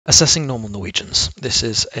Assessing Normal Norwegians. This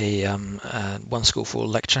is a One School for All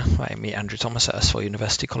lecture by me, Andrew Thomas, at Østfold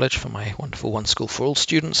University College for my wonderful One School for All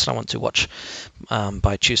students that I want to watch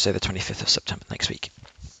by Tuesday the 25th of September next week.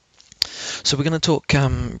 So we're going to talk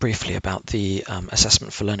briefly about the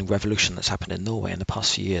assessment for learning revolution that's happened in Norway in the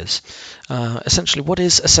past few years. Essentially, what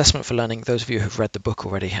is assessment for learning? Those of you who've read the book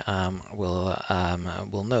already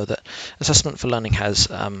will know that assessment for learning has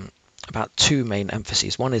about two main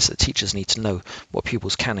emphases. One is that teachers need to know what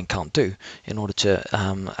pupils can and can't do in order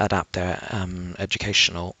to adapt their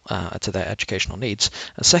educational to their educational needs.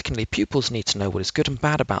 And secondly, pupils need to know what is good and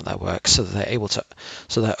bad about their work, so that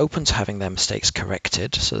they're open to having their mistakes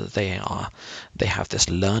corrected, so that they have this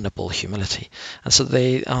learnable humility, and so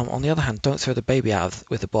they, on the other hand, don't throw the baby out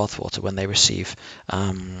with the bathwater when they receive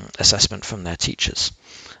assessment from their teachers.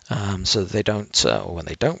 So that they don't, or when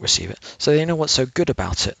they don't receive it, so they know what's so good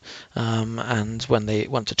about it, and when they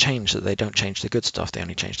want to change, that they don't change the good stuff, they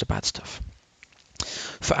only change the bad stuff.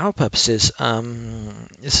 For our purposes,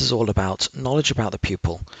 this is all about knowledge about the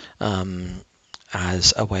pupil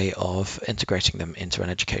as a way of integrating them into an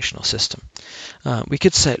educational system. We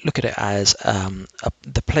could look at it as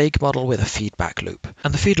the plague model with a feedback loop,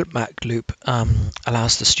 and the feedback loop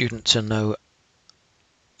allows the student to know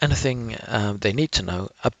anything they need to know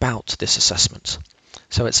about this assessment.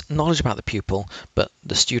 So it's knowledge about the pupil, but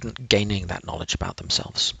the student gaining that knowledge about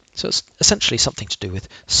themselves. So it's essentially something to do with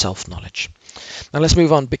self-knowledge. Now let's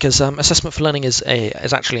move on, because assessment for learning is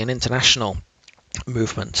actually an international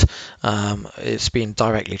movement. It's been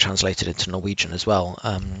directly translated into Norwegian as well,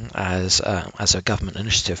 as a government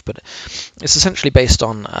initiative, but it's essentially based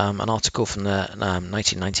on an article from the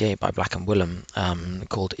 1998 by Black and Willem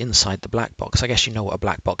called "Inside the Black Box." I guess you know what a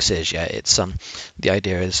black box is. Yeah, it's the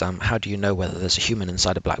idea is how do you know whether there's a human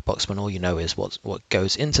inside a black box when all you know is what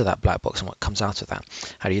goes into that black box and what comes out of that?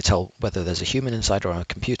 How do you tell whether there's a human inside or a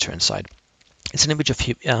computer inside? It's an image of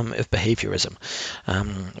behaviorism.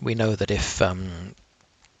 We know that if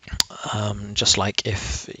just like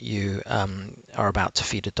if you are about to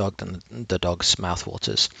feed a dog, then the dog's mouth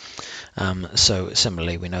waters. So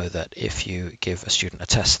similarly, we know that if you give a student a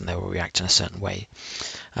test, then they will react in a certain way.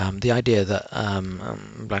 The idea that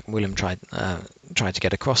Black and William tried to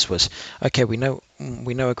get across was, okay, we know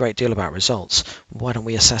a great deal about results. Why don't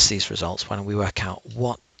we assess these results? Why don't we work out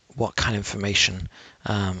what kind of information,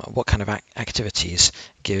 what kind of activities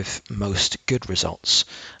give most good results?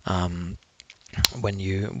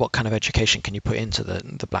 What kind of education can you put into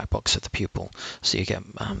the black box of the pupil, so you get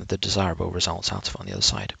the desirable results out of it on the other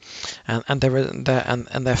side? And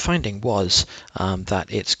their finding was that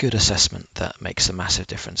it's good assessment that makes a massive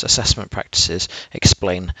difference. Assessment practices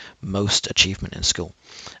explain most achievement in school.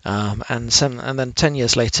 And then 10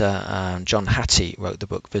 years later, John Hattie wrote the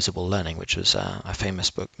book Visible Learning, which was a famous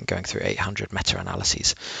book going through 800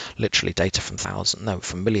 meta-analyses, literally data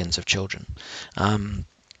from millions of children.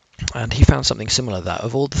 And he found something similar, that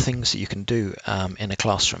of all the things that you can do in a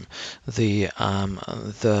classroom, the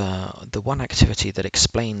one activity that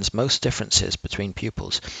explains most differences between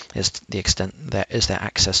pupils is the extent there is their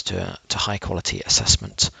access to high quality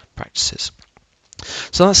assessment practices.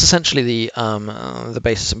 So that's essentially the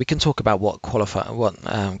basis, and we can talk about what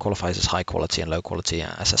qualifies as high quality and low quality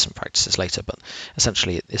assessment practices later, but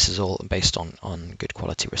essentially this is all based on good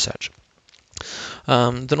quality research.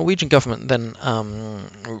 The Norwegian government then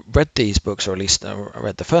read these books, or at least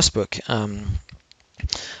read the first book, and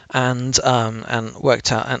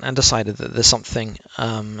worked out and decided that there's something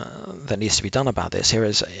that needs to be done about this.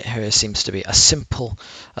 Here seems to be a simple,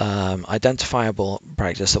 identifiable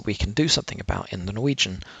practice that we can do something about in the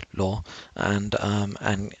Norwegian law, and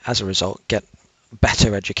as a result get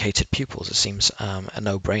better educated pupils. It seems a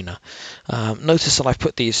no-brainer. Notice that I've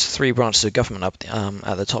put these three branches of government up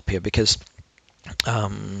at the top here, because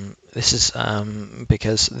this is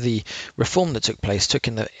because the reform that took place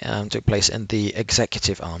in the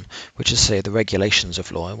executive arm, which is, say, the regulations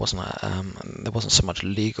of law. It wasn't there wasn't so much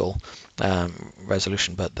legal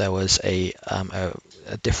resolution, but there was a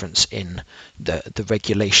difference in the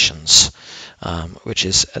regulations, which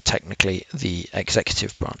is technically the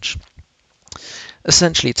executive branch.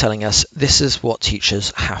 Essentially telling us this is what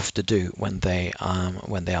teachers have to do when they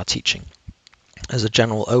are teaching, as a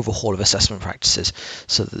general overhaul of assessment practices,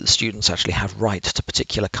 so that the students actually have right to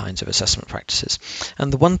particular kinds of assessment practices.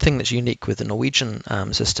 And the one thing that's unique with the Norwegian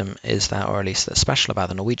system is that, or at least that's special about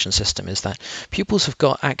the Norwegian system, is that pupils have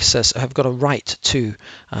got a right to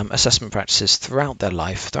assessment practices throughout their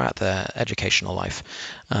educational life,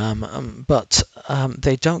 but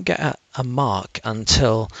they don't get a mark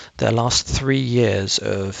until their last 3 years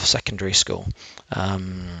of secondary school.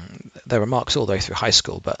 There are marks all the way through high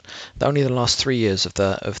school, but only the last 3 years of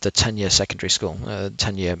the 10-year secondary school,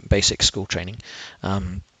 10-year basic school training,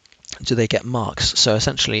 do they get marks. So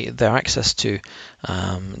essentially, their access to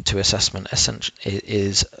assessment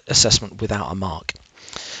is assessment without a mark.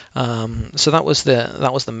 So that was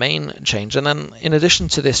the main change, and then in addition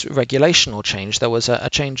to this regulational change, there was a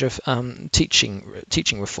change of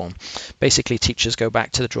teaching reform. Basically, teachers go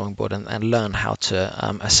back to the drawing board and learn how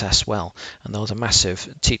to assess well, and there was a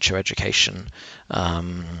massive teacher education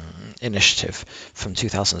initiative from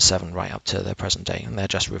 2007 right up to the present day, and they're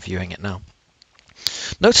just reviewing it now.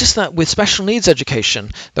 Notice that with special needs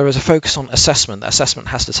education, there is a focus on assessment. That assessment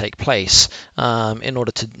has to take place in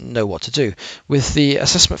order to know what to do. With the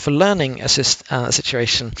assessment for learning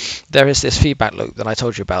situation, there is this feedback loop that I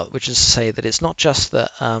told you about, which is to say that it's not just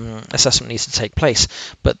that assessment needs to take place,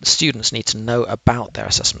 but students need to know about their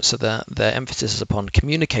assessment. So the emphasis is upon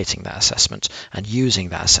communicating that assessment and using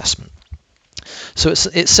that assessment. So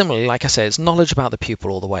it's similarly, like I say, it's knowledge about the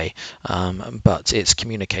pupil all the way, but it's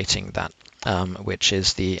communicating that, which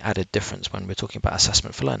is the added difference when we're talking about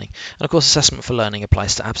assessment for learning. And of course, assessment for learning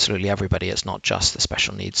applies to absolutely everybody. It's not just the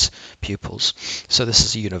special needs pupils. So this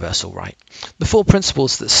is a universal right. The 4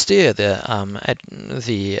 principles that steer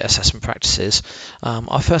the assessment practices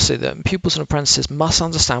are firstly that pupils and apprentices must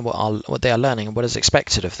understand what they are learning and what is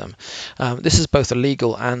expected of them. This is both a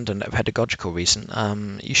legal and a pedagogical reason.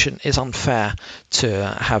 It's unfair to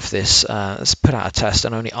have this put out a test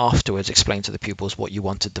and only afterwards explain to the pupils what you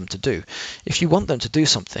wanted them to do. If you want them to do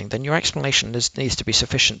something, then your explanation needs to be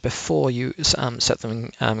sufficient before you set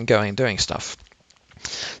them going and doing stuff.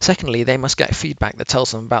 Secondly, they must get feedback that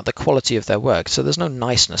tells them about the quality of their work. So there's no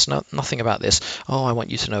niceness, nothing about this, oh, I want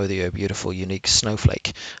you to know that you're a beautiful, unique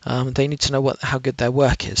snowflake. They need to know how good their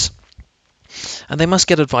work is. And they must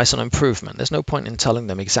get advice on improvement. There's no point in telling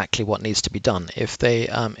them exactly what needs to be done if they,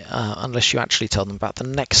 unless you actually tell them about the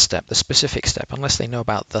next step, the specific step. Unless they know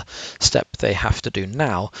about the step they have to do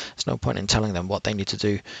now, there's no point in telling them what they need to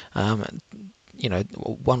do,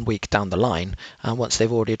 1 week down the line, once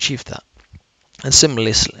they've already achieved that. And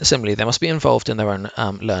similarly, they must be involved in their own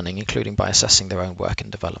learning, including by assessing their own work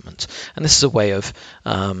and development. And this is a way of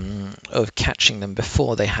catching them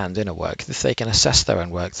before they hand in a work. If they can assess their own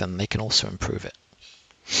work, then they can also improve it.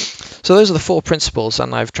 So those are the 4 principles,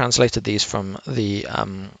 and I've translated these from the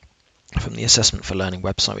Assessment for Learning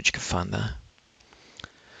website, which you can find there.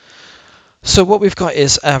 So what we've got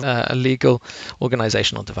is a legal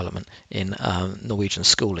organisational development in Norwegian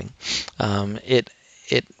schooling.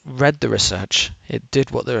 It read the research, it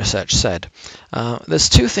did what the research said. There's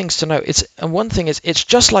 2 things to note. One thing is it's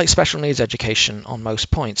just like special needs education on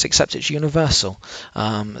most points, except it's universal.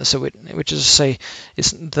 Which is to say,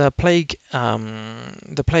 it's the plague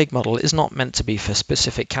model is not meant to be for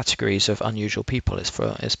specific categories of unusual people. It's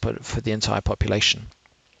for the entire population.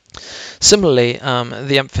 Similarly,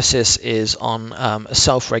 the emphasis is on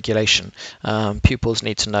self-regulation. Pupils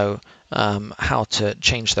need to know how to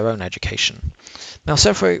change their own education. Now,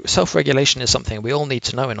 self-regulation is something we all need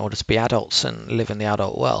to know in order to be adults and live in the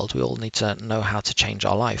adult world. We all need to know how to change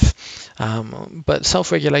our life. But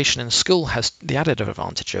self-regulation in school has the added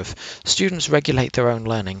advantage of students regulate their own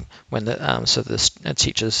learning so the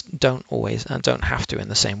teachers don't have to in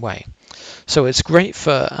the same way. So it's great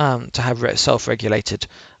to have self-regulated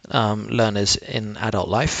learners in adult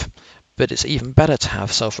life, but it's even better to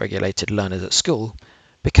have self-regulated learners at school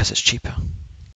because it's cheaper.